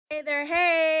Hey there,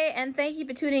 hey, and thank you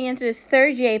for tuning into this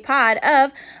Thursday pod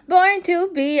of Born to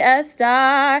Be a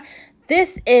Star.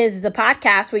 This is the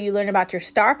podcast where you learn about your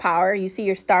star power, you see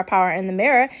your star power in the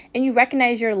mirror, and you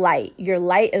recognize your light. Your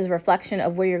light is a reflection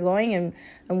of where you're going and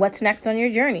what's next on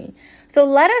your journey. So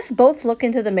let us both look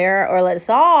into the mirror, or let us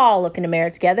all look in the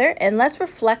mirror together, and let's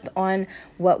reflect on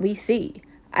what we see.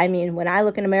 I mean, when I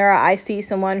look in the mirror, I see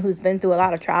someone who's been through a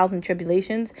lot of trials and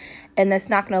tribulations, and that's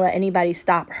not going to let anybody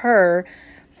stop her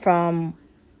from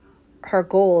her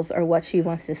goals or what she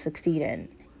wants to succeed in.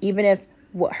 Even if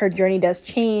what her journey does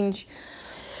change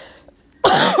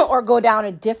or go down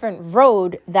a different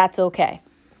road, that's okay.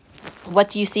 What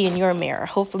do you see in your mirror?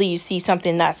 Hopefully you see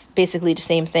something that's basically the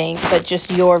same thing, but just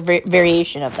your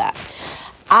variation of that.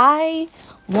 I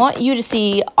want you to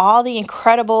see all the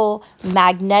incredible,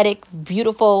 magnetic,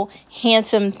 beautiful,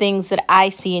 handsome things that I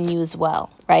see in you as well,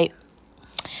 right?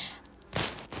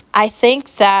 I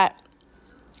think that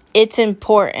it's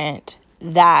important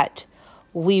that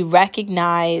we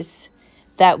recognize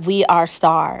that we are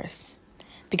stars.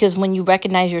 Because when you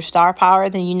recognize your star power,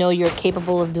 then you know you're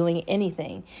capable of doing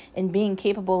anything. And being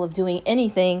capable of doing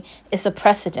anything is a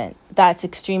precedent that's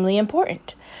extremely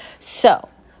important. So,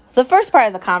 the first part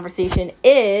of the conversation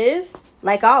is,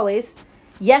 like always,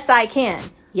 yes, I can.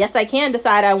 Yes, I can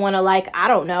decide I want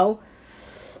to,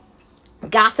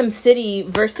 Gotham City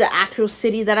versus the actual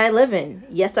city that I live in.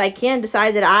 Yes, I can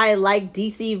decide that I like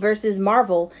DC versus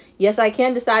Marvel. Yes, I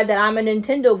can decide that I'm a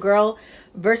Nintendo girl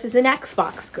versus an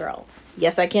Xbox girl.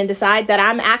 Yes, I can decide that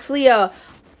I'm actually I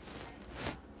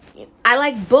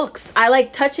like books. I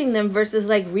like touching them versus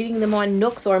reading them on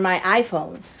Nooks or my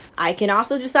iPhone. I can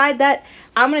also decide that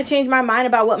I'm going to change my mind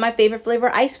about what my favorite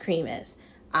flavor ice cream is.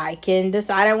 I can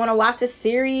decide I want to watch a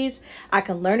series. I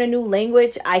can learn a new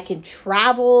language. I can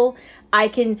travel. I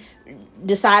can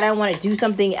decide I want to do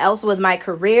something else with my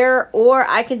career. Or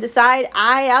I can decide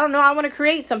I want to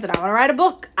create something. I want to write a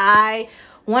book. I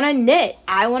want to knit.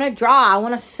 I want to draw. I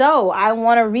want to sew. I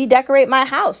want to redecorate my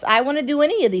house. I want to do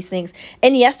any of these things.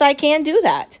 And yes, I can do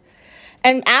that.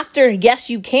 And after, yes,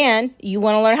 you can, you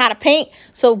want to learn how to paint.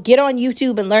 So get on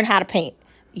YouTube and learn how to paint.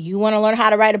 You want to learn how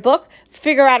to write a book?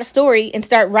 Figure out a story and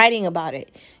start writing about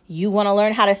it. You want to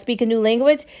learn how to speak a new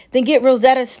language? Then get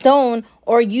Rosetta Stone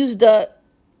or use the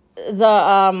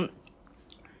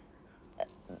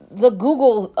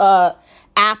Google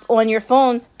app on your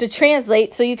phone to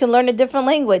translate so you can learn a different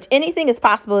language. Anything is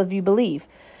possible if you believe.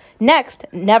 Next,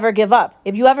 never give up.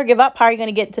 If you ever give up, how are you going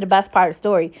to get to the best part of the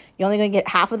story? You're only going to get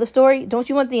half of the story? Don't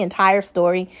you want the entire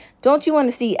story? Don't you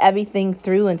want to see everything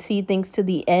through and see things to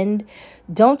the end?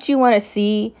 Don't you want to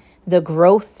see the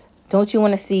growth? Don't you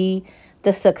want to see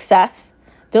the success?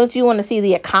 Don't you want to see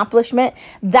the accomplishment?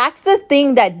 That's the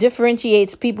thing that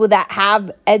differentiates people that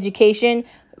have education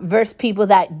versus people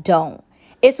that don't.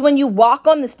 It's when you walk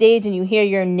on the stage and you hear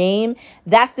your name,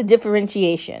 that's the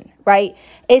differentiation, right?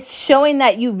 It's showing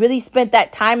that you really spent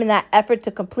that time and that effort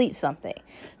to complete something.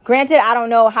 Granted, I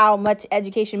don't know how much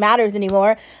education matters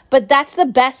anymore, but that's the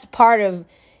best part of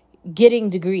getting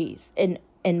degrees, in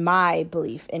my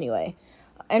belief anyway.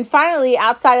 And finally,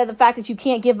 outside of the fact that you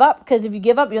can't give up, because if you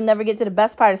give up, you'll never get to the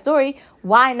best part of the story,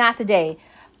 why not today?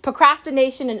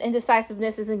 Procrastination and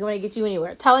indecisiveness isn't going to get you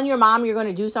anywhere. Telling your mom you're going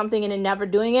to do something and then never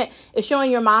doing it is showing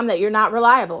your mom that you're not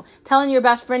reliable. Telling your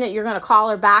best friend that you're going to call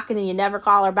her back and then you never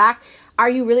call her back.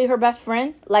 Are you really her best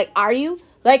friend? Are you?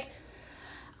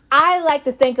 I like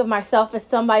to think of myself as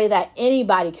somebody that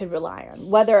anybody could rely on.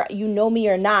 Whether you know me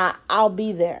or not, I'll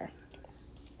be there.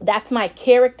 That's my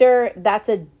character.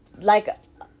 That's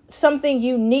something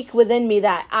unique within me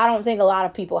that I don't think a lot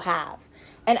of people have.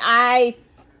 And I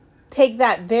take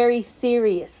that very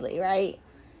seriously, right?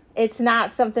 It's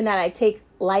not something that I take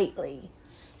lightly.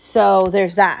 So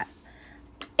there's that.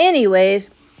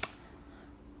 Anyways,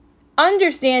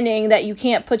 understanding that you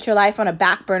can't put your life on a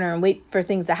back burner and wait for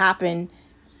things to happen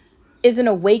is an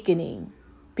awakening.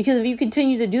 Because if you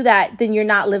continue to do that, then you're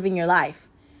not living your life.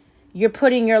 You're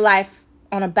putting your life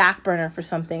on a back burner for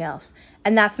something else.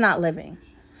 And that's not living.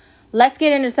 Let's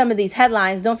get into some of these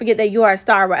headlines. Don't forget that you are a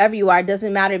star wherever you are. It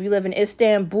doesn't matter if you live in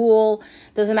Istanbul,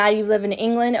 doesn't matter if you live in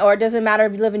England, or it doesn't matter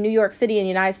if you live in New York City in the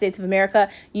United States of America.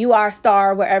 You are a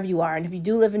star wherever you are. And if you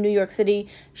do live in New York City,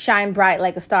 shine bright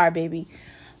like a star, baby.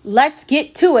 Let's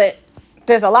get to it.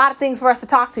 There's a lot of things for us to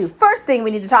talk to. First thing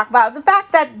we need to talk about is the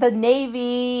fact that the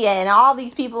Navy and all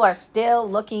these people are still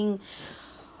looking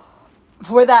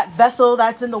for that vessel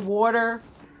that's in the water,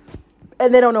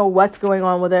 and they don't know what's going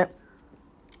on with it.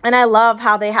 And I love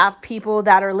how they have people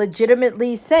that are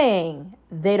legitimately saying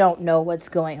they don't know what's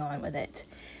going on with it.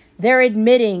 They're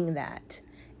admitting that.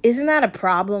 Isn't that a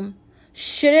problem?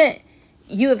 Shouldn't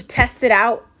you have tested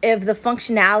out if the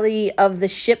functionality of the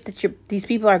ship that these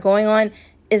people are going on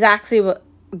is actually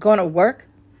going to work.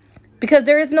 Because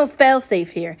there is no fail-safe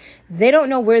here. They don't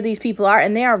know where these people are,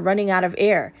 and they are running out of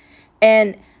air.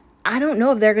 And I don't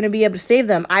know if they're going to be able to save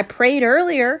them. I prayed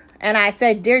earlier, and I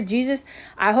said, Dear Jesus,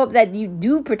 I hope that you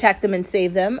do protect them and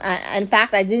save them. In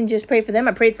fact, I didn't just pray for them.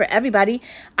 I prayed for everybody.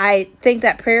 I think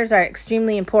that prayers are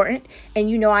extremely important. And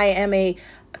you know I am a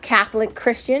Catholic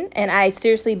Christian, and I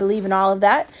seriously believe in all of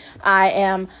that. I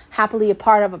am happily a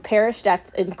part of a parish that's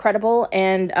incredible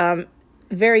and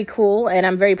very cool, and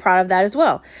I'm very proud of that as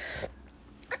well.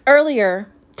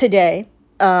 Earlier today,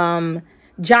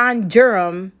 John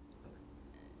Durham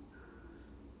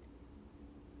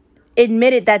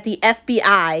admitted that the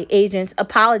FBI agents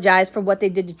apologized for what they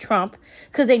did to Trump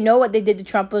because they know what they did to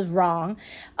Trump was wrong.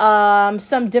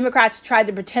 Some Democrats tried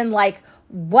to pretend like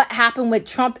what happened with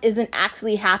Trump isn't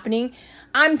actually happening.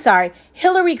 I'm sorry,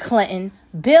 Hillary Clinton,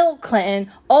 Bill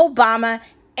Clinton, Obama,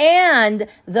 and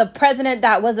the president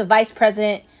that was a vice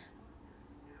president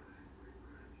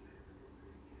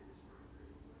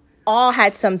all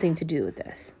had something to do with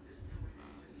this.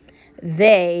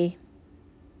 They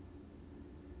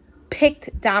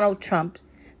picked Donald Trump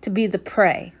to be the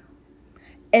prey.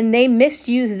 And they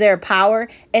misused their power,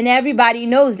 and everybody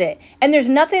knows it. And there's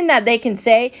nothing that they can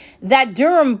say. That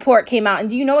Durham report came out, and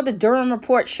do you know what the Durham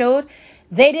report showed?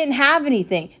 They didn't have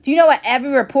anything. Do you know what every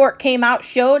report came out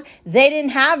showed? They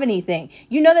didn't have anything.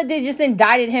 You know that they just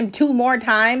indicted him 2 more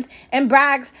times, and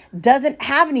Braggs doesn't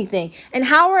have anything. And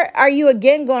how are you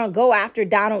again going to go after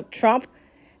Donald Trump,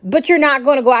 but you're not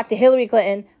going to go after Hillary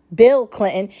Clinton, Bill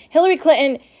Clinton? Hillary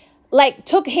Clinton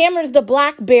took hammers to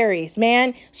blackberries,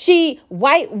 man. She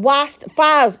whitewashed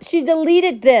files. She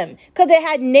deleted them because they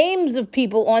had names of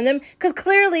people on them because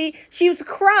clearly she was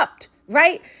corrupt,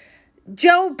 right?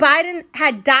 Joe Biden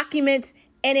had documents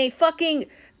in a fucking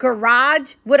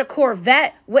garage with a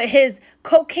Corvette with his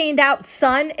cocained out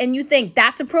son, and you think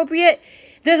that's appropriate?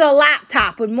 There's a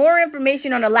laptop with more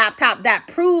information on a laptop that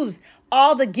proves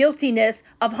all the guiltiness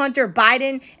of Hunter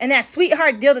Biden, and that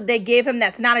sweetheart deal that they gave him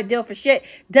that's not a deal for shit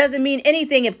doesn't mean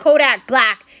anything if Kodak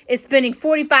Black is spending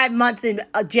 45 months in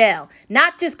a jail.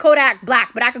 Not just Kodak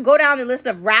Black, but I could go down the list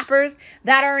of rappers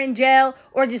that are in jail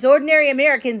or just ordinary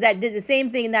Americans that did the same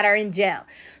thing that are in jail.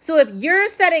 So if you're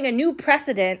setting a new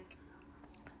precedent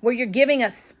where you're giving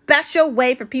a special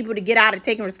way for people to get out of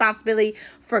taking responsibility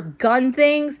for gun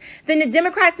things, then the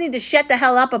Democrats need to shut the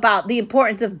hell up about the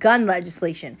importance of gun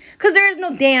legislation. Because there is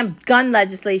no damn gun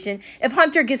legislation if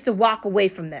Hunter gets to walk away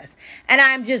from this. And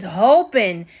I'm just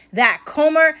hoping that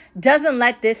Comer doesn't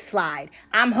let this slide.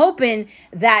 I'm hoping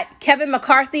that Kevin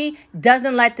McCarthy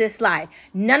doesn't let this slide.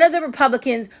 None of the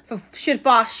Republicans should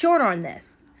fall short on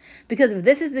this. Because if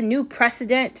this is the new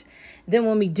precedent, then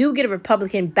when we do get a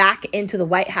Republican back into the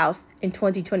White House in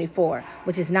 2024,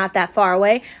 which is not that far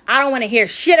away, I don't want to hear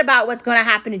shit about what's going to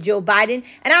happen to Joe Biden,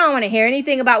 and I don't want to hear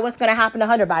anything about what's going to happen to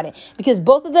Hunter Biden, because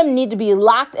both of them need to be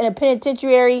locked in a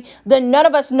penitentiary that none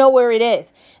of us know where it is.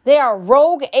 They are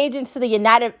rogue agents to the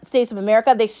United States of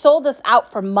America. They sold us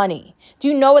out for money. Do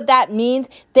you know what that means?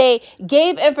 They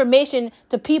gave information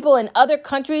to people in other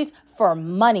countries for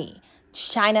money.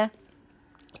 China,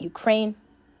 Ukraine,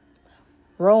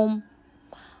 Rome,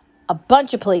 a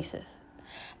bunch of places.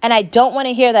 And I don't want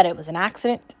to hear that it was an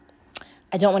accident.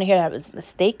 I don't want to hear that it was a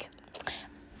mistake.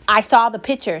 I saw the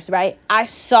pictures, right? I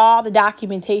saw the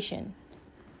documentation.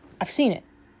 I've seen it.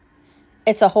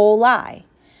 It's a whole lie.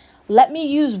 Let me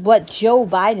use what Joe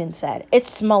Biden said.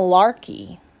 It's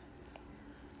malarkey.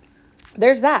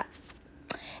 There's that.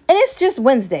 And it's just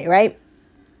Wednesday, right?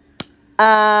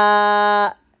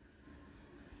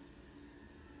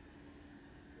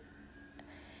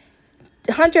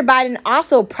 Hunter Biden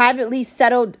also privately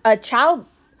settled a child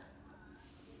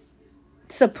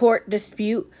support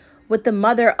dispute with the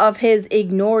mother of his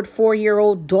ignored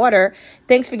 4-year-old daughter.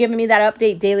 Thanks for giving me that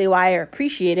update, Daily Wire.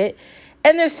 Appreciate it.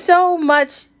 And there's so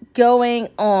much going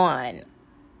on.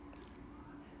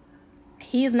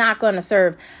 He's not going to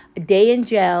serve a day in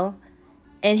jail,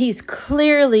 and he's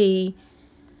clearly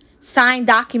signed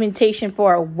documentation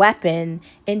for a weapon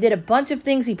and did a bunch of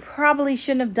things he probably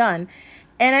shouldn't have done.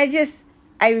 And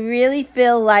I really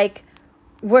feel like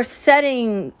we're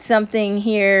setting something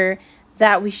here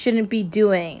that we shouldn't be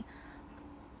doing.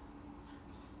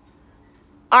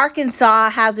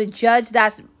 Arkansas has a judge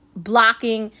that's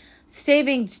blocking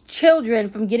saving children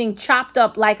from getting chopped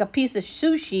up like a piece of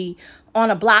sushi on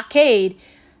a blockade.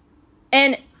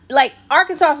 And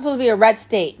Arkansas is supposed to be a red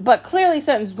state, but clearly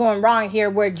something's going wrong here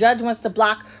where a judge wants to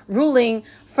block ruling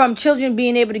from children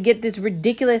being able to get this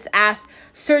ridiculous ass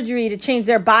surgery to change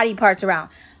their body parts around.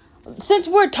 Since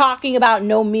we're talking about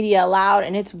no media allowed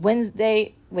and it's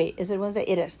Wednesday, wait, is it Wednesday?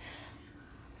 It is.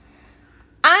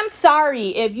 I'm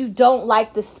sorry if you don't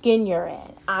like the skin you're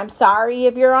in. I'm sorry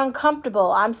if you're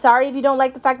uncomfortable. I'm sorry if you don't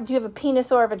like the fact that you have a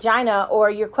penis or a vagina or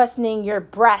you're questioning your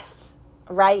breasts,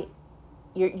 right?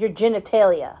 Your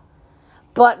genitalia.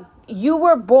 But you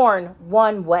were born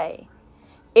one way.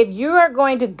 If you are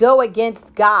going to go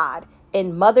against God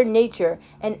and Mother Nature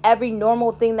and every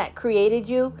normal thing that created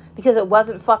you, because it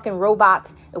wasn't fucking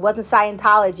robots, it wasn't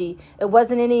Scientology, it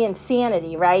wasn't any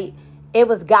insanity, right? It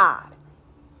was God.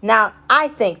 Now, I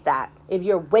think that if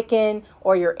you're Wiccan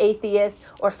or you're atheist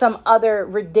or some other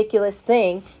ridiculous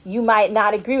thing, you might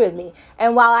not agree with me.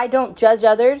 And while I don't judge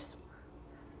others,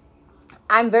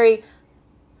 I'm very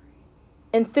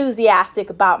enthusiastic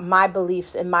about my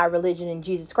beliefs and my religion in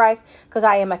Jesus Christ because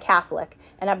I am a Catholic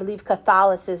and I believe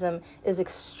Catholicism is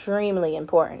extremely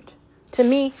important to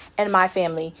me and my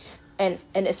family and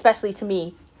especially to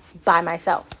me by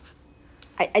myself.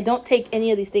 I don't take any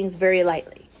of these things very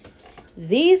lightly.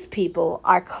 These people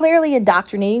are clearly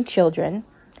indoctrinating children.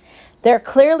 They're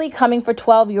clearly coming for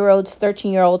 12-year-olds,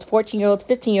 13-year-olds, 14-year-olds,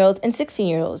 15-year-olds, and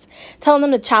 16-year-olds, telling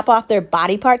them to chop off their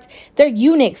body parts. They're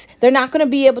eunuchs. They're not going to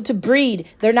be able to breed.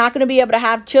 They're not going to be able to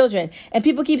have children. And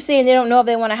people keep saying they don't know if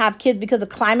they want to have kids because of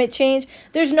climate change.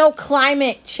 There's no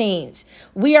climate change.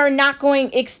 We are not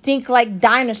going extinct like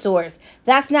dinosaurs.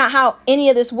 That's not how any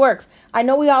of this works. I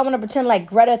know we all want to pretend like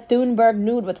Greta Thunberg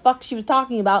knew what the fuck she was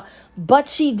talking about, but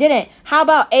she didn't. How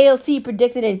about AOC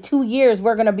predicted in 2 years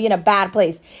we're going to be in a bad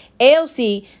place?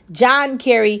 AOC, John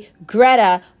Kerry,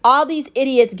 Greta, all these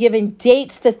idiots giving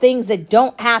dates to things that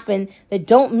don't happen, that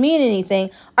don't mean anything,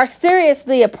 are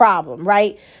seriously a problem,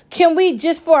 right? Can we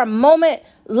just for a moment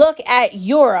look at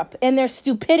Europe and their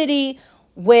stupidity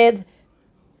with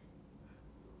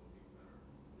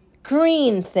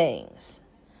green things?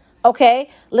 Okay,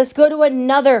 let's go to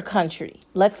another country.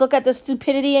 Let's look at the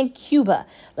stupidity in Cuba.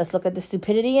 Let's look at the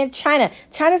stupidity in China.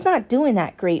 China's not doing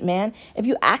that great, man. If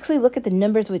you actually look at the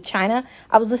numbers with China,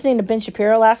 I was listening to Ben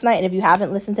Shapiro last night, and if you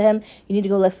haven't listened to him, you need to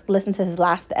go listen to his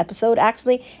last episode,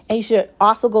 actually. And you should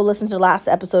also go listen to the last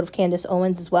episode of Candace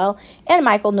Owens as well, and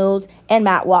Michael Knowles and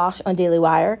Matt Walsh on Daily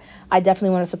Wire. I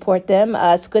definitely want to support them.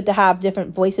 It's good to have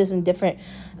different voices and different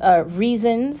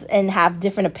reasons and have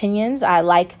different opinions. I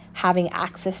like having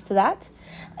access to that.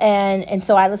 And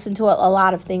so I listen to a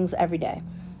lot of things every day,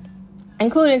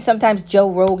 including sometimes Joe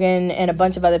Rogan and a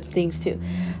bunch of other things too.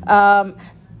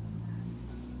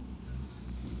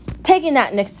 Taking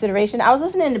that into consideration, I was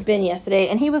listening to Ben yesterday,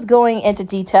 and he was going into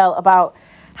detail about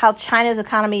how China's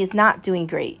economy is not doing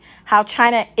great, how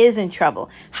China is in trouble,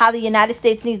 how the United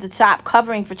States needs to stop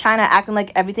covering for China, acting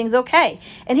like everything's okay.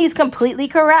 And he's completely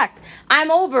correct. I'm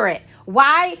over it.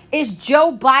 Why is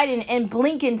Joe Biden and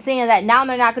Blinken saying that now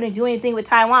they're not going to do anything with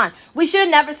Taiwan? We should have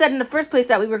never said in the first place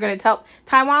that we were going to help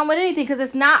Taiwan with anything because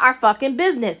it's not our fucking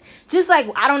business. Just like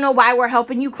I don't know why we're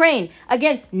helping Ukraine.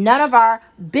 Again, none of our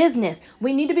business.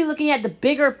 We need to be looking at the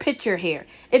bigger picture here.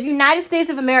 If United States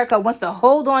of America wants to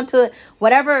hold on to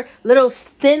whatever little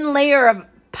thin layer of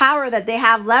power that they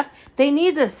have left, they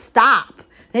need to stop.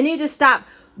 They need to stop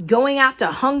going after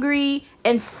Hungary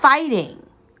and fighting.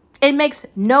 It makes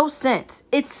no sense.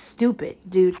 It's stupid,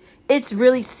 dude. It's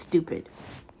really stupid.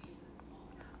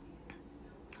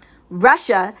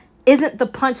 Russia isn't the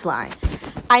punchline.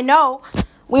 I know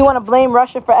we want to blame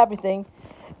Russia for everything.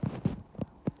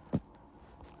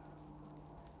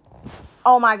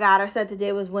 Oh my God, I said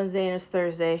today was Wednesday and it's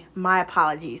Thursday. My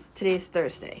apologies. Today's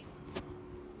Thursday.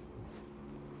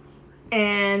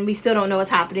 And we still don't know what's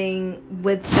happening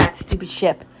with that stupid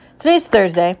ship. Today's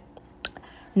Thursday,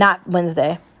 not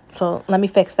Wednesday. So let me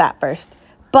fix that first.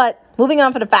 But moving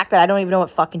on from the fact that I don't even know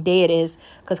what fucking day it is,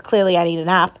 because clearly I need a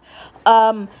nap.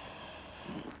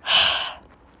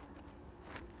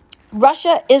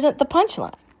 Russia isn't the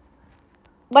punchline.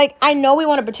 Like, I know we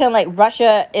want to pretend like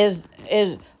Russia is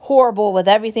horrible with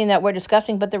everything that we're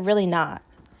discussing, but they're really not,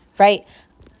 right?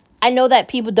 I know that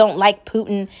people don't like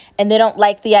Putin and they don't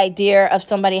like the idea of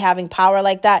somebody having power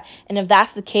like that. And if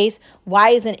that's the case, why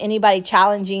isn't anybody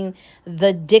challenging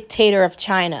the dictator of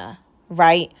China,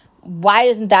 right? Why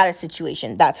isn't that a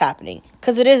situation that's happening?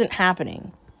 Because it isn't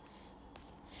happening.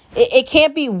 It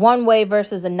can't be one way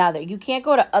versus another. You can't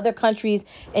go to other countries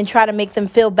and try to make them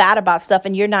feel bad about stuff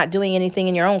and you're not doing anything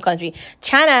in your own country.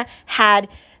 China had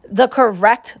the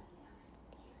correct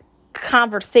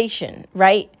conversation,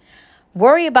 right?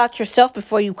 Worry about yourself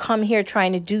before you come here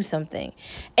trying to do something.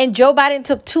 And Joe Biden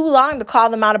took too long to call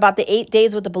them out about the 8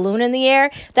 days with the balloon in the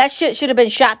air. That shit should have been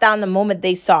shot down the moment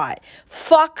they saw it.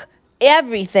 Fuck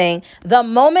everything. The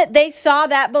moment they saw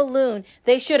that balloon,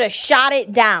 they should have shot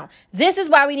it down. This is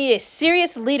why we need a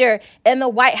serious leader in the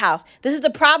White House. This is the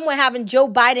problem with having Joe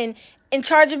Biden in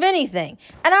charge of anything.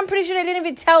 And I'm pretty sure they didn't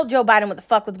even tell Joe Biden what the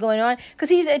fuck was going on because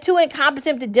he's too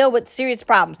incompetent to deal with serious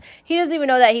problems. He doesn't even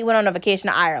know that he went on a vacation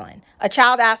to Ireland. A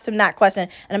child asked him that question,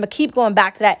 and I'm going to keep going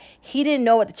back to that. He didn't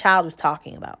know what the child was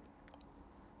talking about.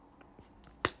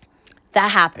 That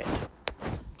happened.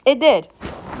 It did.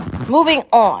 Moving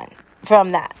on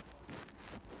from that.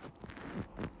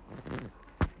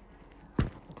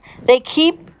 They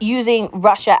keep using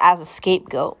Russia as a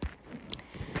scapegoat.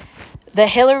 The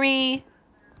Hillary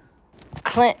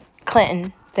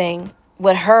Clinton thing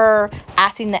with her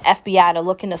asking the FBI to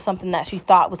look into something that she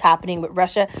thought was happening with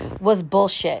Russia was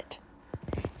bullshit.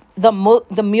 The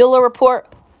Mueller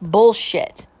report,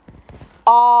 bullshit.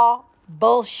 All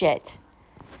bullshit.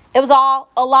 It was all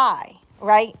a lie,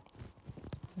 right?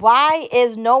 Why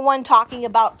is no one talking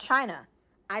about China?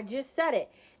 I just said it.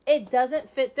 It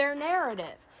doesn't fit their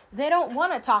narrative. They don't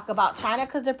want to talk about China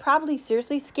because they're probably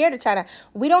seriously scared of China.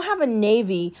 We don't have a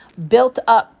navy built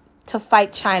up to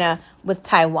fight China with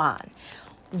Taiwan.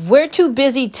 We're too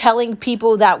busy telling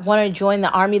people that want to join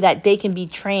the army that they can be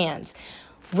trans,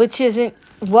 which isn't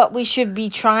what we should be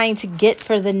trying to get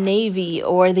for the Navy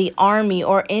or the Army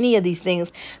or any of these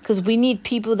things, because we need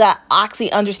people that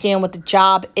actually understand what the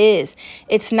job is.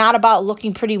 It's not about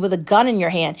looking pretty with a gun in your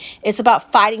hand. It's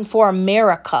about fighting for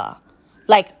America,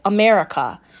 like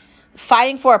America,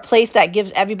 fighting for a place that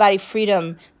gives everybody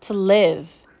freedom to live.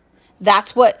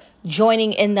 That's what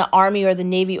joining in the Army or the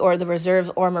Navy or the Reserves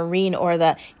or Marine or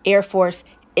the Air Force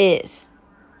is.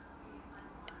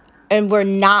 And we're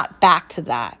not back to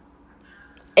that.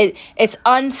 It's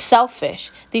unselfish.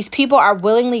 These people are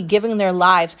willingly giving their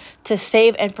lives to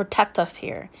save and protect us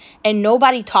here. And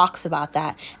nobody talks about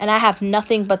that. And I have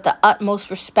nothing but the utmost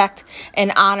respect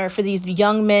and honor for these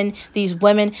young men, these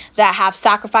women that have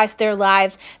sacrificed their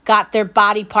lives, got their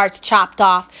body parts chopped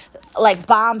off, like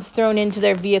bombs thrown into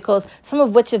their vehicles, some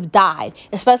of which have died,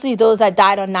 especially those that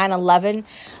died on 9/11.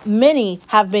 Many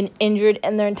have been injured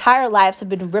and their entire lives have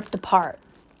been ripped apart.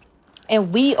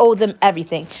 And we owe them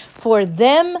everything. For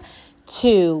them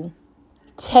to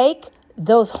take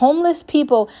those homeless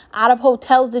people out of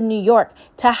hotels in New York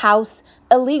to house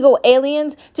illegal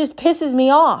aliens just pisses me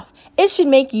off. It should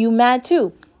make you mad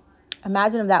too.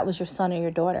 Imagine if that was your son or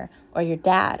your daughter or your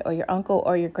dad or your uncle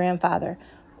or your grandfather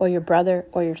or your brother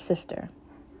or your sister.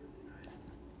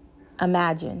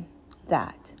 Imagine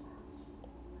that.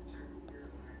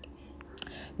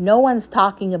 No one's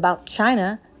talking about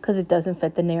China because it doesn't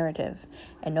fit the narrative.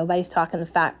 And nobody's talking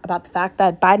about the fact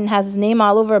that Biden has his name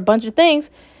all over a bunch of things.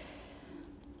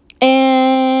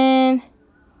 And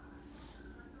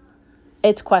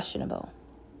it's questionable.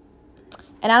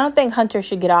 And I don't think Hunter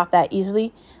should get off that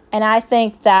easily. And I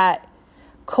think that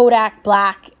Kodak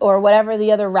Black or whatever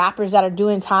the other rappers that are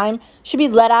doing time should be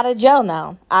let out of jail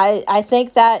now. I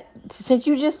think that since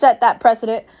you just set that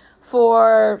precedent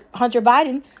for Hunter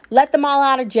Biden, let them all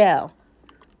out of jail.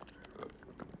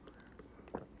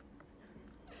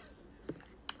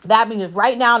 That means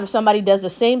right now, if somebody does the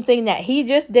same thing that he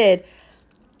just did,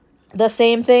 the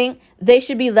same thing, they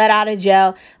should be let out of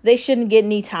jail. They shouldn't get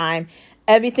any time.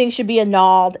 Everything should be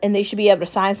annulled, and they should be able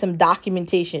to sign some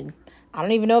documentation. I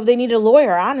don't even know if they need a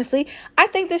lawyer, honestly. I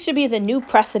think this should be the new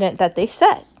precedent that they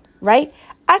set, right?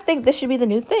 I think this should be the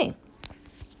new thing.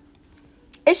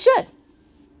 It should.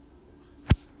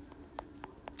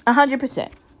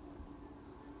 100%.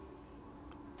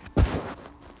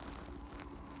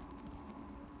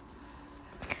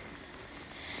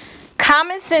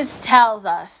 Common sense tells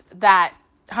us that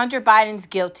Hunter Biden's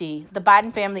guilty, the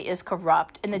Biden family is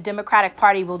corrupt, and the Democratic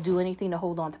Party will do anything to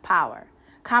hold on to power.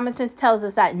 Common sense tells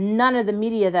us that none of the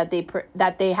media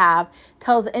that they have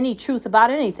tells any truth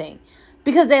about anything,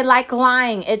 because they like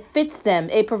lying. It fits them.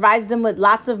 It provides them with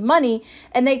lots of money,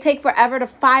 and they take forever to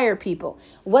fire people.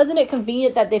 Wasn't it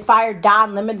convenient that they fired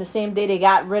Don Lemon the same day they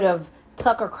got rid of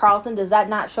Tucker Carlson? Does that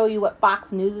not show you what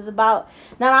Fox News is about?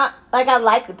 Now, I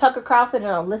like Tucker Carlson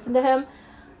and I'll listen to him,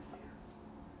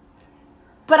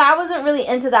 but I wasn't really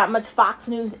into that much Fox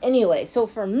News anyway. So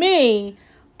for me,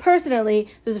 personally,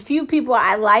 there's a few people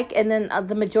I like, and then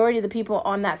the majority of the people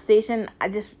on that station,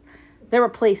 they're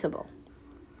replaceable.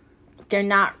 They're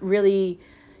not really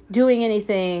doing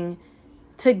anything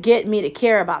to get me to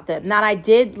care about them. Now, I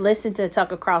did listen to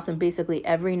Tucker Carlson basically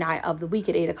every night of the week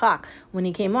at 8 o'clock when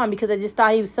he came on, because I just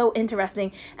thought he was so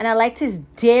interesting, and I liked his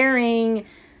daring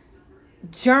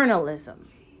journalism.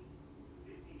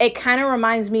 It kind of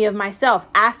reminds me of myself,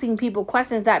 asking people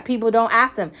questions that people don't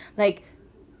ask them. Like,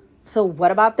 So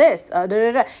what about this?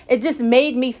 It just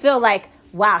made me feel like,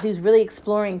 wow, he's really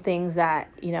exploring things that,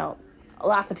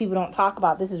 lots of people don't talk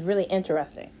about. This is really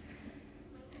interesting.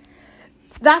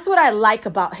 That's what I like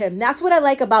about him. That's what I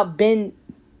like about Ben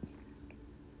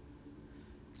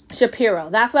Shapiro.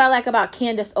 That's what I like about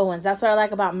Candace Owens. That's what I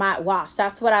like about Matt Walsh.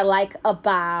 That's what I like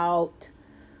about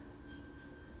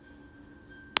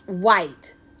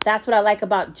White. That's what I like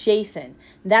about Jason.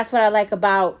 That's what I like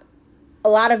about a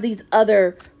lot of these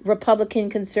other Republican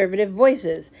conservative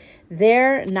voices.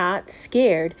 They're not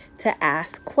scared to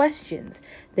ask questions.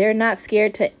 They're not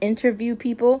scared to interview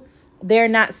people. They're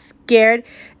not scared.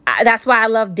 That's why I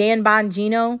love Dan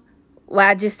Bongino. Well,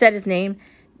 I just said his name.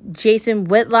 Jason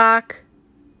Whitlock.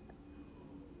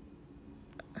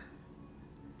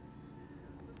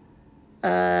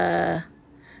 I'll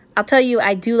tell you,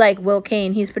 I do like Will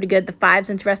Kane. He's pretty good. The Five's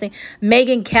interesting.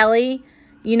 Megyn Kelly.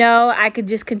 I could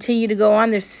just continue to go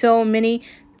on. There's so many.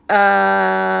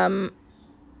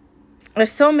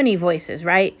 There's so many voices,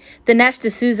 right? Dinesh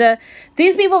D'Souza.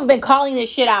 These people have been calling this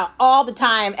shit out all the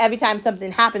time, every time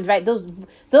something happens, right?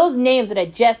 Those names that I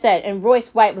just said, and Royce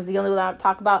White was the only one I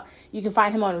talk about. You can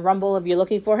find him on Rumble if you're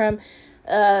looking for him.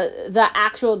 The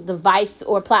actual device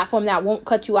or platform that won't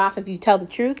cut you off if you tell the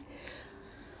truth.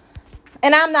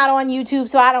 And I'm not on YouTube,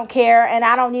 so I don't care, and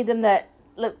I don't need them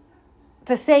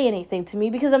to say anything to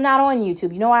me because I'm not on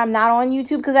YouTube. You know why I'm not on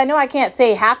YouTube? Because I know I can't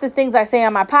say half the things I say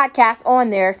on my podcast on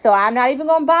there, so I'm not even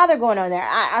going to bother going on there.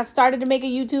 I started to make a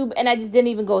YouTube, and I just didn't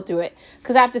even go through it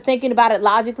because after thinking about it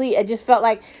logically, it just felt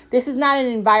like this is not an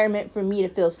environment for me to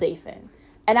feel safe in.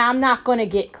 And I'm not going to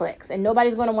get clicks, and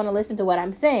nobody's going to want to listen to what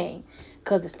I'm saying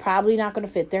because it's probably not going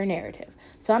to fit their narrative.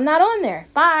 So I'm not on there.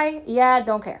 Bye. Yeah,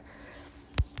 don't care.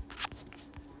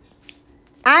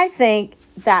 I think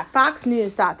that Fox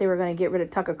News thought they were going to get rid of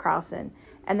Tucker Carlson,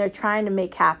 and they're trying to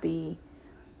make happy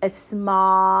a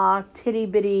small,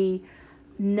 titty-bitty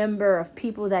number of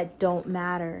people that don't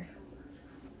matter.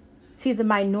 See, the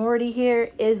minority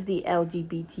here is the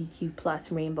LGBTQ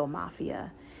plus rainbow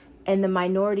mafia, and the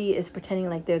minority is pretending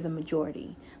like they're the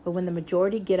majority. But when the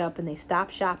majority get up and they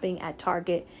stop shopping at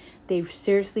Target, they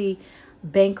seriously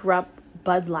bankrupt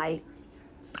Bud Light,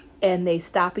 and they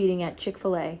stop eating at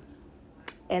Chick-fil-A,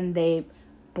 and they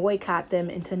boycott them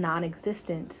into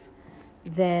non-existence,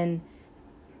 then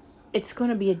it's going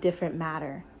to be a different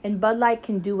matter. And Bud Light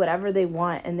can do whatever they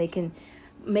want, and they can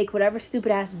make whatever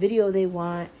stupid ass video they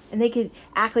want, and they can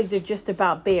act like they're just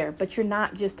about bear, but you're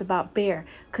not just about bear,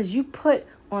 because you put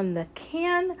on the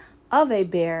can of a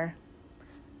bear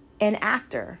an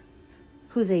actor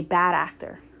who's a bad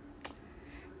actor.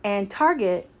 And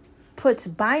Target puts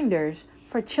binders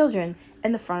for children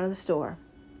in the front of the store.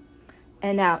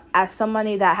 And now, as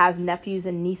somebody that has nephews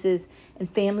and nieces and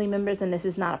family members, and this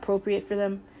is not appropriate for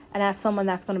them, and as someone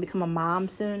that's going to become a mom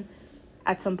soon,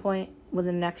 at some point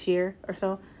within the next year or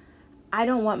so, I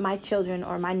don't want my children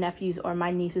or my nephews or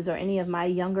my nieces or any of my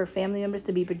younger family members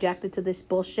to be projected to this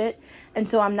bullshit, and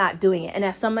so I'm not doing it. And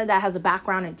as someone that has a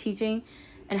background in teaching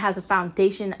and has a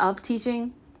foundation of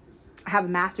teaching, I have a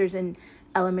master's in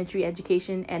elementary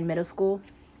education and middle school,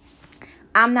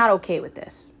 I'm not okay with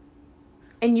this.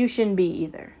 And you shouldn't be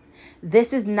either.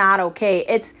 This is not okay.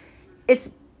 It's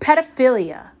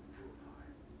pedophilia.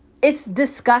 It's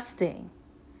disgusting.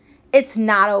 It's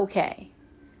not okay.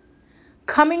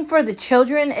 Coming for the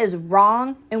children is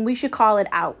wrong, and we should call it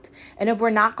out. And if we're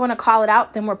not going to call it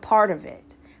out, then we're part of it.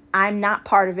 I'm not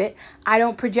part of it. I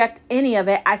don't project any of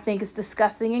it. I think it's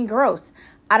disgusting and gross.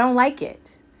 I don't like it.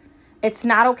 It's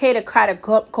not okay to try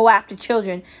to go after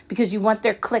children because you want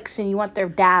their clicks and you want their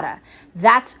data.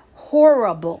 That's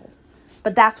horrible.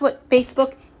 But that's what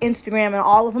Facebook, Instagram, and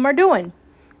all of them are doing.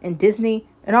 And Disney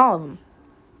and all of them.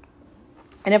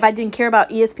 And if I didn't care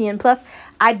about ESPN Plus,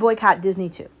 I'd boycott Disney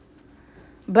too.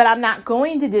 But I'm not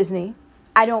going to Disney.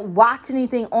 I don't watch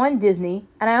anything on Disney.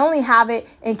 And I only have it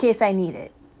in case I need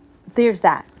it. There's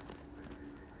that.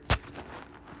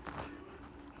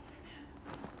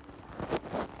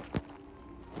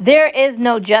 There is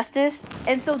no justice,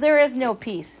 and so there is no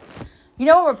peace. You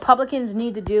know what Republicans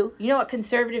need to do? You know what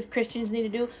conservative Christians need to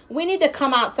do? We need to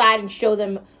come outside and show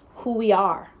them who we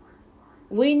are.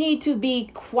 We need to be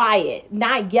quiet,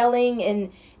 not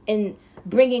yelling and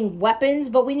bringing weapons,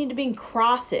 but we need to bring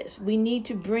crosses. We need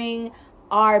to bring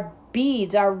our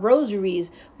beads, our rosaries.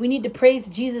 We need to praise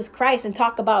Jesus Christ and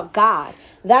talk about God.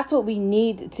 That's what we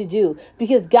need to do,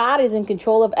 because God is in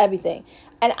control of everything.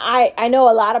 And I know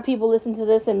a lot of people listen to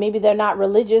this and maybe they're not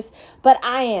religious, but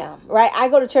I am, right? I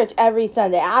go to church every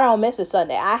Sunday. I don't miss a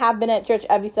Sunday. I have been at church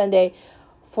every Sunday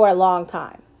for a long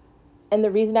time. And the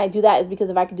reason I do that is because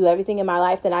if I can do everything in my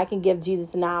life, then I can give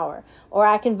Jesus an hour, or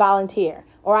I can volunteer,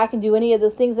 or I can do any of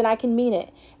those things, and I can mean it.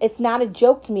 It's not a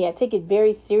joke to me. I take it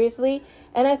very seriously,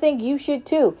 and I think you should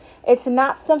too. It's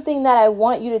not something that I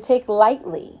want you to take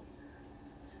lightly.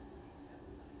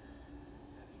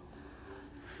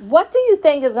 What do you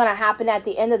think is going to happen at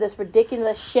the end of this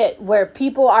ridiculous shit where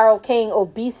people are okaying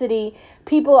obesity,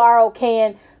 people are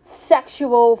okaying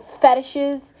sexual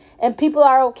fetishes, and people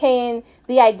are okaying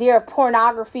the idea of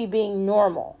pornography being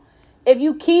normal? If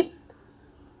you keep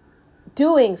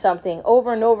doing something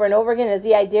over and over and over again, is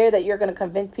the idea that you're going to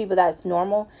convince people that it's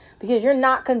normal? Because you're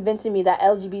not convincing me that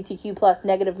LGBTQ plus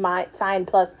negative sign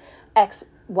plus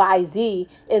XYZ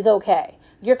is okay.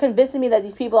 You're convincing me that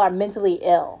these people are mentally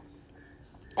ill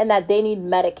and that they need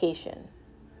medication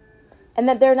and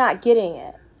that they're not getting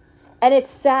it. And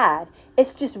it's sad.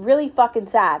 It's just really fucking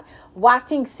sad.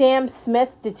 Watching Sam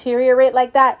Smith deteriorate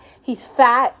like that. He's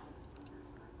fat.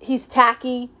 He's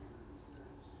tacky.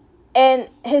 And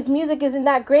his music isn't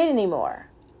that great anymore.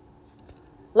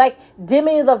 Like,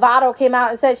 Demi Lovato came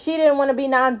out and said she didn't want to be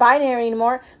non-binary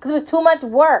anymore because it was too much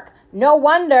work. No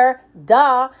wonder.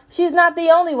 Duh. She's not the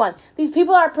only one. These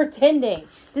people are pretending.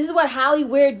 This is what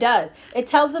hollyweird does. It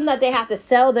tells them that they have to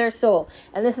sell their soul.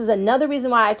 And this is another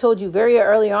reason why I told you very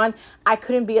early on I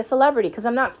couldn't be a celebrity, because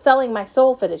I'm not selling my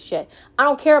soul for this shit. I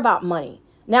don't care about money.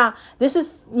 Now, this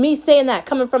is me saying that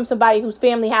coming from somebody whose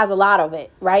family has a lot of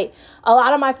it, right? A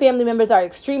lot of my family members are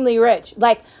extremely rich.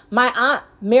 Like, my aunt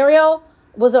Muriel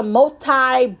was a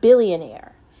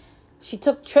multi-billionaire. She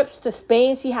took trips to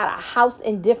Spain. She had a house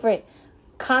in different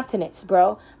continents,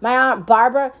 bro. My aunt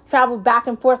Barbara traveled back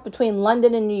and forth between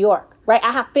London and New York, right?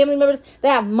 I have family members that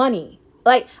have money.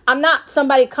 Like, I'm not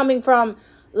somebody coming from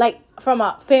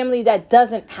a family that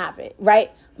doesn't have it,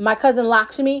 right? My cousin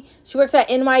Lakshmi, she works at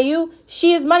NYU.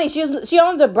 She has money. She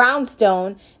owns a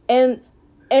brownstone in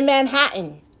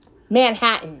Manhattan.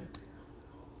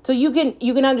 So you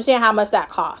can understand how much that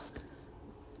costs.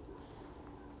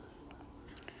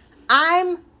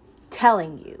 I'm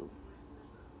telling you,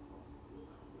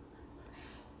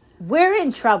 we're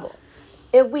in trouble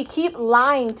if we keep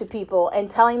lying to people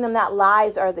and telling them that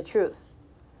lies are the truth.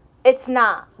 It's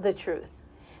not the truth.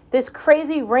 This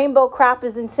crazy rainbow crap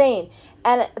is insane.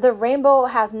 And the rainbow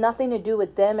has nothing to do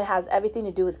with them. It has everything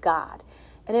to do with God.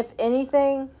 And if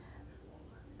anything,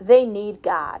 they need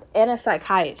God and a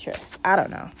psychiatrist. I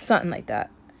don't know. Something like that.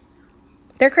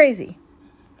 They're crazy.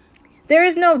 There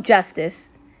is no justice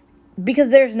because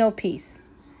there's no peace.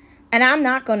 And I'm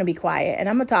not going to be quiet. And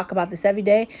I'm going to talk about this every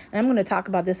day. And I'm going to talk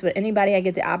about this with anybody I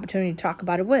get the opportunity to talk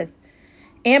about it with.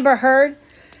 Amber Heard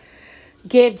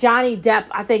gave Johnny Depp,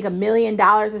 I think, $1 million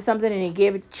or something, and he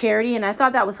gave it to charity. And I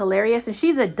thought that was hilarious. And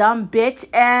she's a dumb bitch.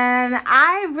 And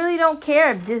I really don't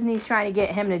care if Disney's trying to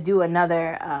get him to do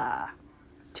another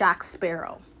Jack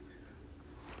Sparrow.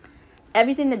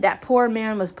 Everything that poor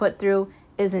man was put through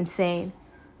is insane.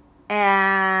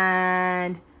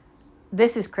 And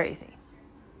this is crazy.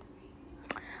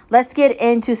 Let's get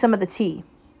into some of the tea.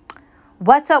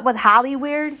 What's up with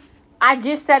hollyweird? I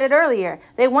just said it earlier.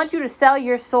 They want you to sell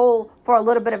your soul for a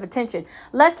little bit of attention.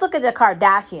 Let's look at the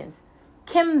Kardashians.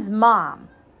 Kim's mom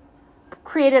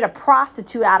created a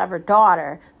prostitute out of her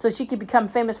daughter so she could become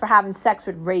famous for having sex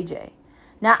with Ray J.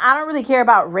 Now, I don't really care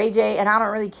about Ray J, and I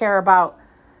don't really care about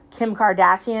Kim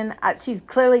Kardashian. She's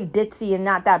clearly ditzy and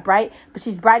not that bright, but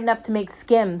she's bright enough to make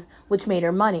Skims, which made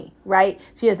her money, right?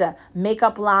 She has a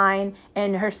makeup line,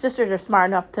 and her sisters are smart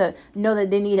enough to know that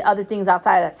they need other things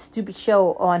outside of that stupid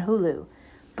show on Hulu.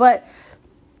 But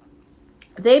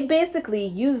they basically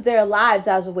use their lives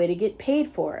as a way to get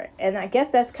paid for it, and I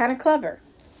guess that's kind of clever.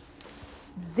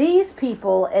 These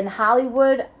people in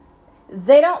Hollywood,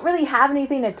 they don't really have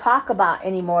anything to talk about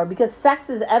anymore because sex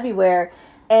is everywhere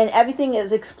and everything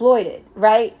is exploited,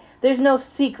 right? There's no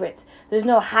secrets. There's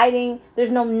no hiding.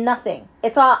 There's no nothing.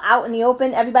 It's all out in the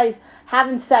open. Everybody's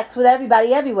having sex with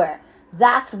everybody everywhere.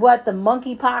 That's what the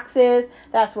monkeypox is.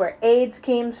 That's where AIDS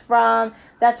came from.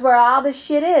 That's where all this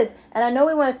shit is. And I know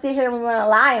we want to sit here and we want to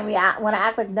lie and we want to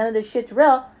act like none of this shit's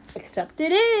real, except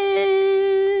it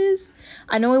is.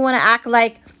 I know we want to act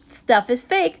like stuff is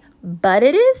fake, but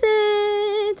it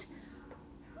isn't.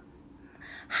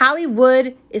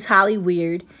 Hollywood is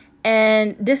hollyweird,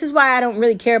 and this is why I don't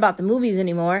really care about the movies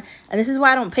anymore, and this is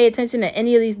why I don't pay attention to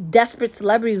any of these desperate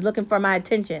celebrities looking for my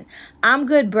attention. I'm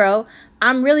good, bro.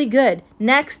 I'm really good.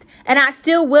 Next. And I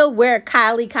still will wear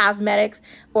Kylie Cosmetics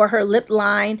or her lip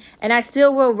line, and I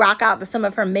still will rock out to some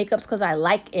of her makeups because I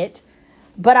like it,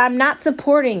 but I'm not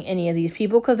supporting any of these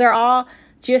people because they're all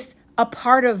just a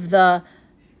part of the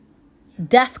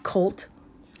death cult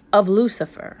of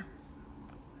Lucifer.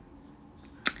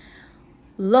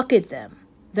 Look at them.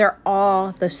 They're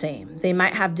all the same. They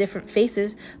might have different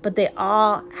faces, but they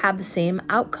all have the same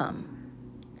outcome.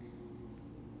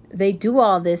 They do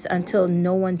all this until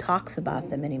no one talks about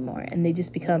them anymore, and they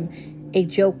just become a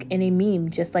joke and a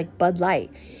meme, just like Bud Light.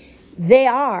 They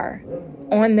are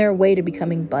on their way to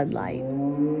becoming Bud Light.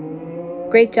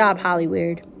 Great job,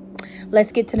 Hollyweird.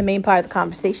 Let's get to the main part of the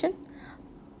conversation.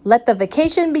 Let the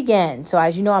vacation begin. So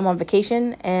as you know, I'm on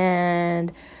vacation,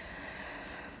 and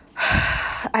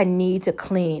I need to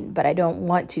clean, but I don't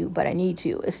want to, but I need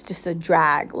to. It's just a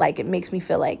drag. Like, it makes me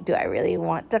feel like, do I really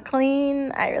want to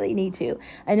clean? I really need to.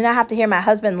 And then I have to hear my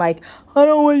husband like, I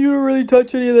don't want you to really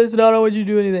touch any of this, and I don't want you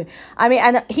to do anything. I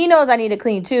mean, he knows I need to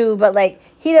clean too, but like,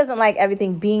 he doesn't like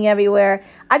everything being everywhere.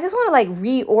 I just want to like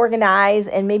reorganize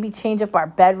and maybe change up our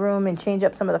bedroom and change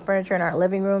up some of the furniture in our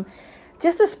living room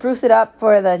just to spruce it up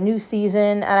for the new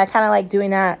season. And I kind of like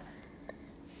doing that.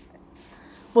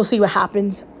 We'll see what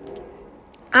happens.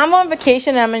 I'm on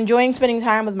vacation, and I'm enjoying spending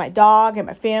time with my dog and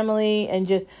my family, and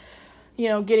just,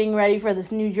 getting ready for this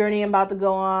new journey I'm about to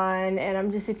go on. And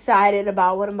I'm just excited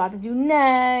about what I'm about to do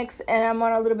next. And I'm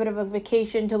on a little bit of a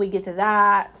vacation until we get to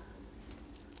that.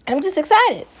 And I'm just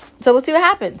excited. So we'll see what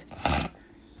happens.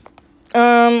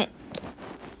 But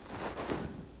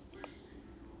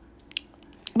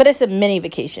it's a mini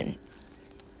vacation.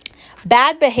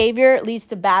 Bad behavior leads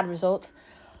to bad results.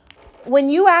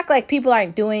 When you act like people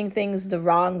aren't doing things the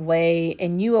wrong way,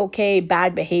 and you okay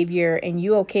bad behavior, and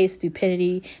you okay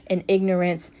stupidity and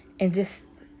ignorance and just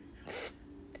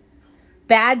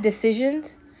bad decisions,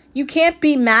 you can't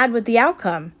be mad with the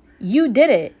outcome. You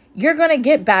did it. You're going to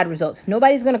get bad results.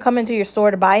 Nobody's going to come into your store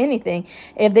to buy anything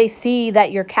if they see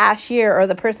that your cashier or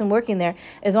the person working there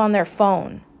is on their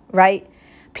phone, right?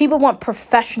 People want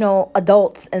professional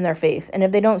adults in their face. And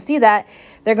if they don't see that,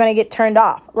 they're going to get turned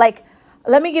off. Like,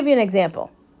 let me give you an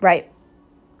example, right?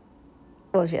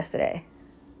 It was yesterday.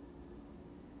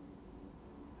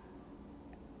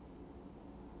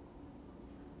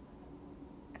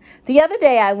 The other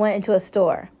day, I went into a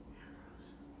store,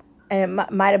 and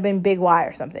it might have been Big Y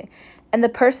or something. And the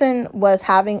person was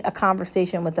having a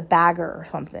conversation with the bagger or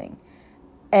something.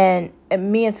 And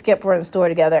me and Skip were in the store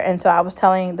together. And so I was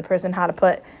telling the person how to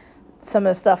put some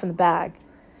of the stuff in the bag.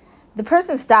 The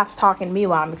person stops talking to me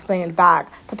while I'm explaining the bag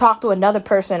to talk to another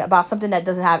person about something that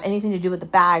doesn't have anything to do with the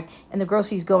bag and the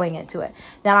groceries going into it.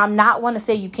 Now, I'm not one to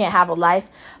say you can't have a life,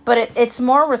 but it's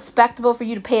more respectable for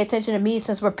you to pay attention to me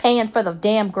since we're paying for the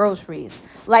damn groceries.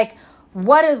 Like,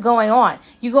 what is going on?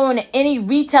 You go into any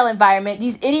retail environment,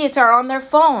 these idiots are on their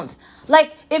phones.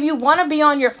 Like, if you want to be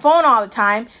on your phone all the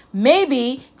time,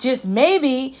 maybe, just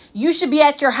maybe, you should be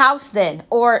at your house then,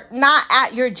 or not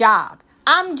at your job.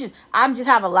 I'm just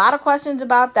have a lot of questions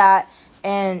about that,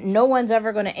 and no one's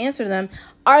ever going to answer them.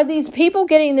 Are these people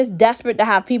getting this desperate to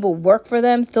have people work for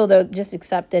them so they'll just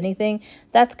accept anything?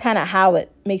 That's kind of how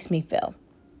it makes me feel.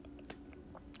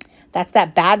 That's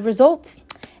that bad results,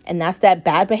 and that's that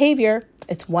bad behavior.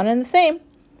 It's one and the same.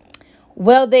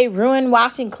 Will they ruin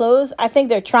washing clothes? I think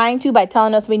they're trying to by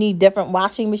telling us we need different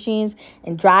washing machines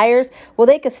and dryers. Well,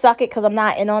 they could suck it because I'm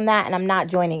not in on that, and I'm not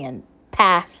joining in.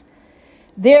 Pass.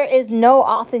 There is no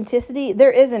authenticity.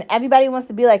 There isn't. Everybody wants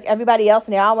to be like everybody else,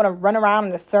 and they all want to run around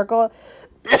in a circle.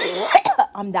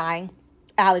 I'm dying.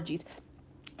 Allergies.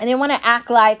 And they want to act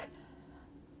like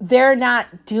they're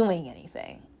not doing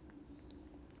anything,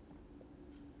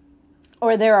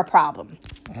 or they're a problem.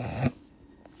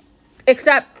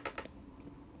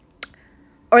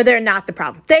 Or they're not the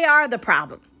problem. They are the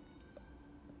problem.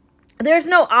 There's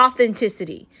no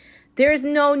authenticity. There's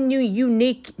no new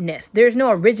uniqueness. There's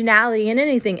no originality in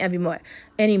anything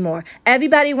anymore.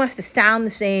 Everybody wants to sound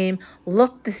the same,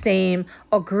 look the same,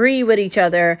 agree with each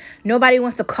other. Nobody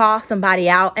wants to call somebody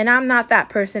out. And I'm not that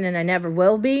person, and I never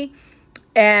will be.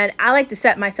 And I like to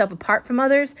set myself apart from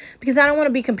others because I don't want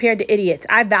to be compared to idiots.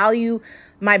 I value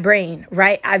my brain,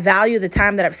 right? I value the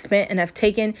time that I've spent and I've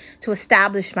taken to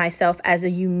establish myself as a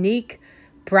unique,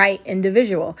 bright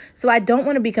individual. So I don't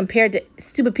want to be compared to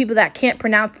stupid people that can't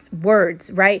pronounce words,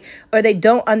 right? Or they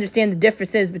don't understand the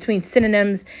differences between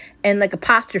synonyms and like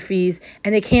apostrophes,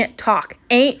 and they can't talk.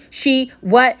 Ain't, she,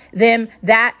 what, them,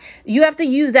 that. You have to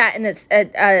use that in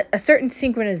a certain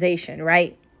synchronization,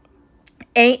 right?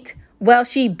 Ain't, well,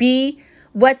 she, be,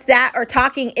 what's that, or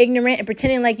talking ignorant and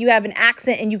pretending like you have an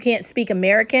accent and you can't speak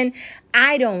American.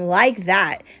 I don't like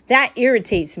that. That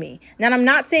irritates me. Now, I'm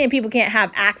not saying people can't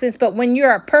have accents, but when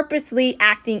you're purposely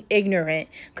acting ignorant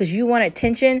because you want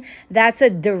attention, that's a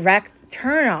direct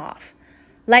turnoff.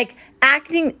 Like,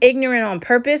 acting ignorant on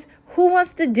purpose, who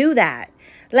wants to do that?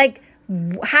 Like,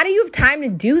 how do you have time to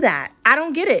do that? I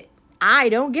don't get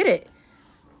it.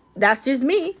 That's just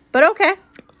me, but okay.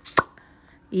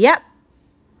 Yep.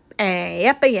 And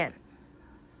yep again.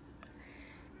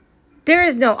 There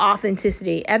is no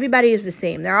authenticity. Everybody is the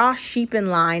same. They're all sheep in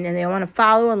line, and they want to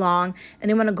follow along, and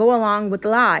they want to go along with the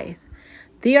lies.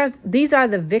 These are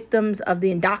the victims of the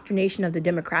indoctrination of the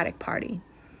Democratic Party.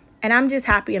 And I'm just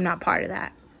happy I'm not part of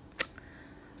that.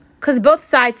 Because both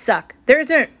sides suck. There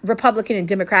isn't Republican and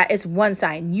Democrat. It's one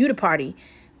side. You the party.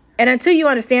 And until you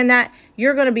understand that,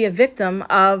 you're going to be a victim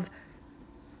of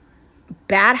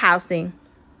bad housing,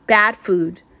 bad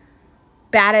food,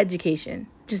 bad education,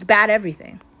 just bad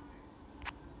everything.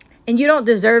 And you don't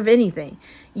deserve anything.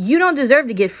 You don't deserve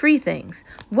to get free things.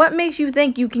 What makes you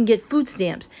think you can get food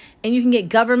stamps and you can get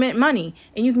government money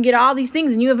and you can get all these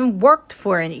things and you haven't worked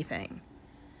for anything?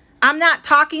 I'm not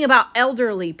talking about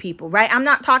elderly people, right? I'm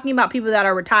not talking about people that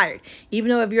are retired. Even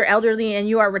though if you're elderly and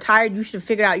you are retired, you should have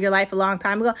figured out your life a long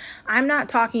time ago. I'm not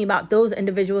talking about those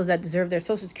individuals that deserve their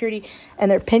Social Security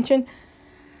and their pension.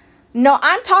 No,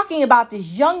 I'm talking about this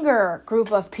younger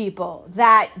group of people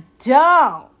that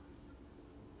don't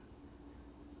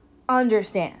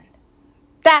understand.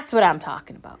 That's what I'm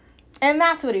talking about. And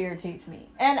that's what irritates me.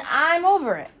 And I'm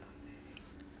over it.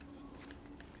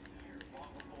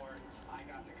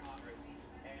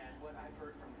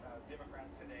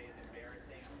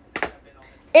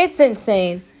 It's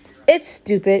insane. It's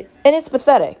stupid. And it's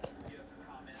pathetic.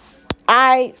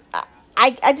 I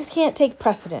just can't take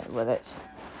precedent with it.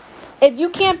 If you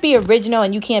can't be original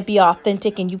and you can't be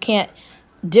authentic and you can't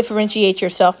differentiate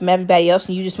yourself from everybody else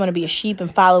and you just want to be a sheep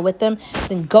and follow with them,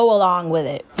 then go along with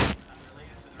it.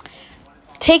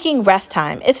 Taking rest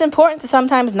time. It's important to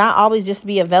sometimes not always just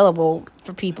be available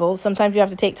for people. Sometimes you have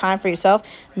to take time for yourself.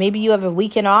 Maybe you have a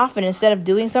weekend off and instead of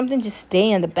doing something, just stay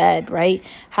in the bed, right?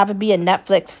 Have it be a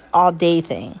Netflix all day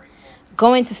thing.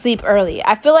 Going to sleep early.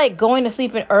 I feel like going to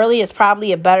sleep early is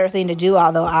probably a better thing to do,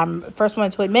 although I'm the first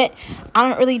one to admit I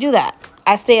don't really do that.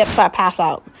 I stay up till I pass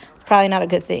out. Probably not a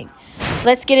good thing.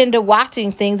 Let's get into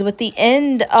watching things with the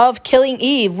end of Killing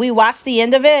Eve. We watched the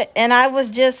end of it, and I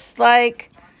was just like,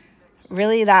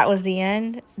 really, that was the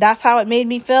end? That's how it made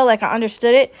me feel, like I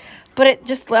understood it, but it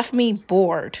just left me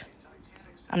bored.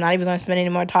 I'm not even going to spend any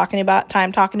more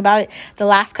time talking about it. The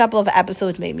last couple of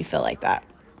episodes made me feel like that.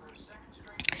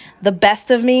 The Best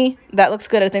of Me, that looks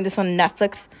good. I think this on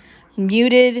Netflix.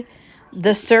 Muted, The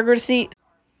Surrogacy,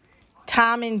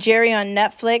 Tom and Jerry on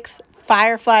Netflix.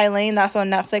 Firefly Lane, that's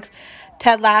on Netflix.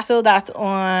 Ted Lasso, that's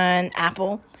on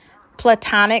Apple.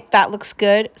 Platonic, that looks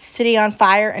good. City on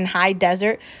Fire and High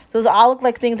Desert. Those all look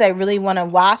like things I really want to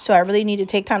watch, so I really need to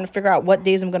take time to figure out what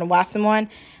days I'm going to watch them on.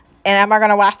 And am I going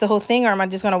to watch the whole thing, or am I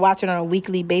just going to watch it on a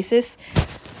weekly basis?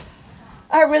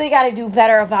 I really got to do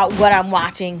better about what I'm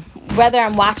watching. Whether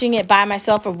I'm watching it by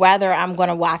myself or whether I'm going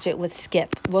to watch it with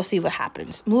Skip. We'll see what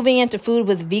happens. Moving into food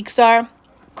with Veekstar.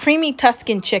 Creamy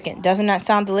Tuscan chicken. Doesn't that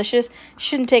sound delicious?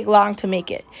 Shouldn't take long to make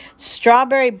it.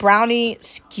 Strawberry brownie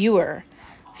skewer.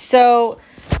 So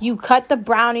you cut the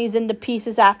brownies into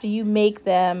pieces after you make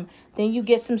them. Then you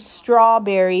get some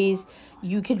strawberries.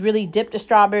 You could really dip the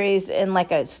strawberries in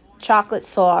like a chocolate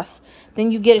sauce.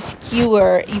 Then you get a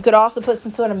skewer. You could also put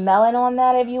some sort of melon on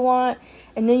that if you want.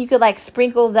 And then you could like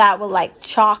sprinkle that with like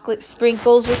chocolate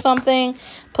sprinkles or something.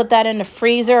 Put that in the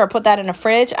freezer or put that in the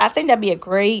fridge. I think that'd be a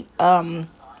great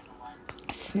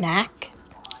snack.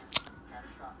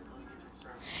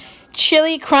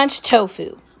 Chili crunch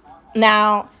tofu.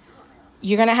 Now,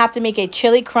 you're going to have to make a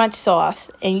chili crunch sauce,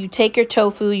 and you take your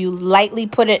tofu, you lightly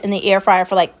put it in the air fryer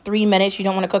for like 3 minutes. You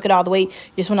don't want to cook it all the way. You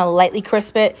just want to lightly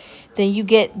crisp it. Then you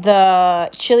get the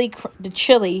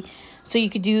chili. So you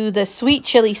could do the sweet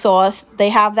chili sauce. They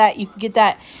have that. You could get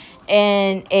that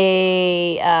in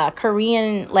a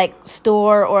Korean like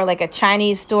store or like a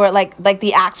Chinese store, like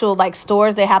the actual like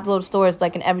stores. They have little stores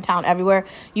like in every town, everywhere.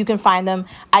 You can find them.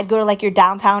 I'd go to like your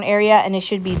downtown area and it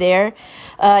should be there.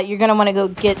 You're gonna want to go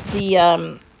get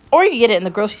the or you get it in the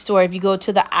grocery store if you go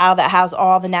to the aisle that has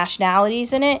all the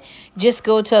nationalities in it. Just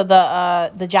go to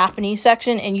the Japanese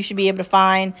section and you should be able to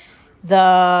find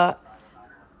the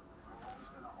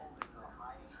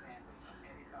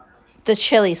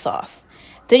chili sauce.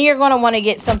 Then you're going to want to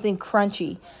get something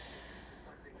crunchy.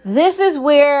 This is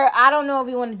where I don't know if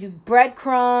you want to do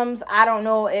breadcrumbs. I don't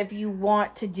know if you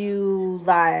want to do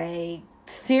like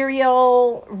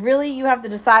cereal. Really, you have to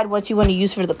decide what you want to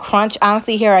use for the crunch.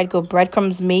 Honestly, here I'd go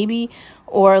breadcrumbs maybe,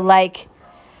 or like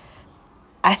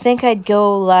I think I'd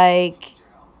go like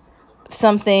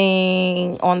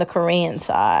something on the Korean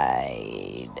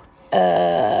side.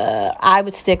 I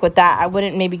would stick with that. I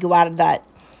wouldn't maybe go out of that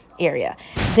area.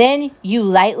 Then you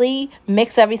lightly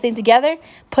mix everything together,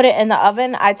 put it in the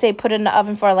oven. I'd say put it in the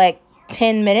oven for like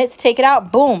 10 minutes. Take it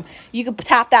out. Boom. You can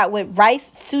top that with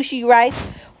rice, sushi rice,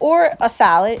 or a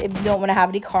salad if you don't want to have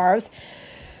any carbs.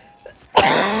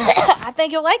 I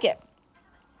think you'll like it.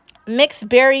 Mixed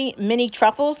berry mini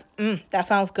truffles. That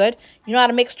sounds good. You know how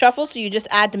to mix truffles, so you just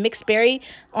add the mixed berry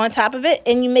on top of it,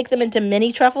 and you make them into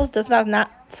mini truffles. Does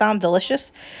not sound delicious?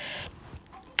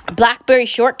 Blackberry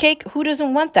shortcake. Who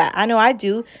doesn't want that? I know I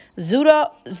do.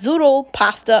 Zoodle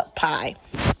pasta pie.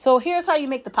 So here's how you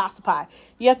make the pasta pie.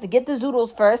 You have to get the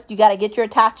zoodles first. You got to get your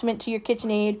attachment to your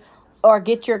KitchenAid or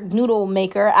get your noodle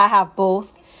maker. I have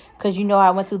both because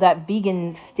I went through that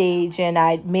vegan stage and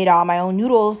I made all my own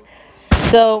noodles.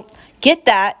 So get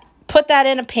that, put that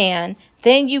in a pan.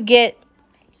 Then you get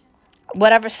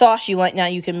whatever sauce you want. Now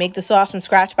you can make the sauce from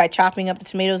scratch by chopping up the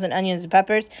tomatoes and onions and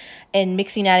peppers and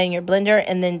mixing that in your blender,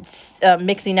 and then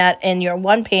mixing that in your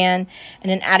one pan,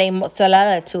 and then adding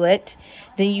mozzarella to it.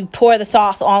 Then you pour the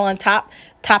sauce all on top.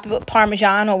 Top it with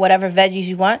Parmesan or whatever veggies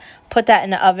you want. Put that in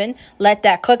the oven. Let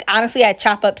that cook. Honestly, I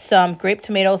chop up some grape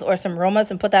tomatoes or some Romas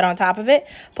and put that on top of it.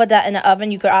 Put that in the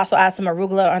oven. You could also add some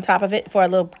arugula on top of it for a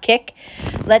little kick.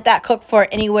 Let that cook for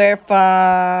anywhere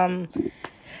from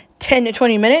 10 to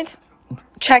 20 minutes.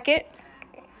 Check it.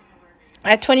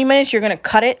 At 20 minutes, you're going to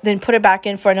cut it, then put it back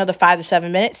in for another 5 to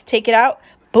 7 minutes. Take it out.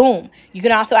 Boom. You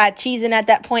can also add cheese in at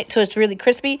that point so it's really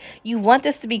crispy. You want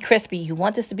this to be crispy. You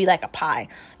want this to be like a pie.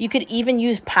 You could even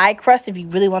use pie crust if you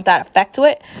really want that effect to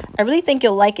it. I really think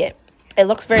you'll like it. It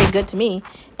looks very good to me.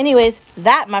 Anyways,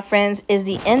 that, my friends, is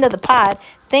the end of the pod.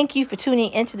 Thank you for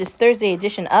tuning into this Thursday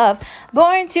edition of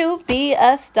Born to Be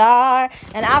a Star.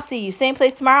 And I'll see you same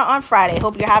place tomorrow on Friday.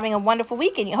 Hope you're having a wonderful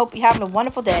week and hope you're having a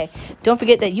wonderful day. Don't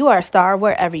forget that you are a star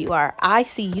wherever you are. I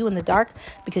see you in the dark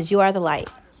because you are the light.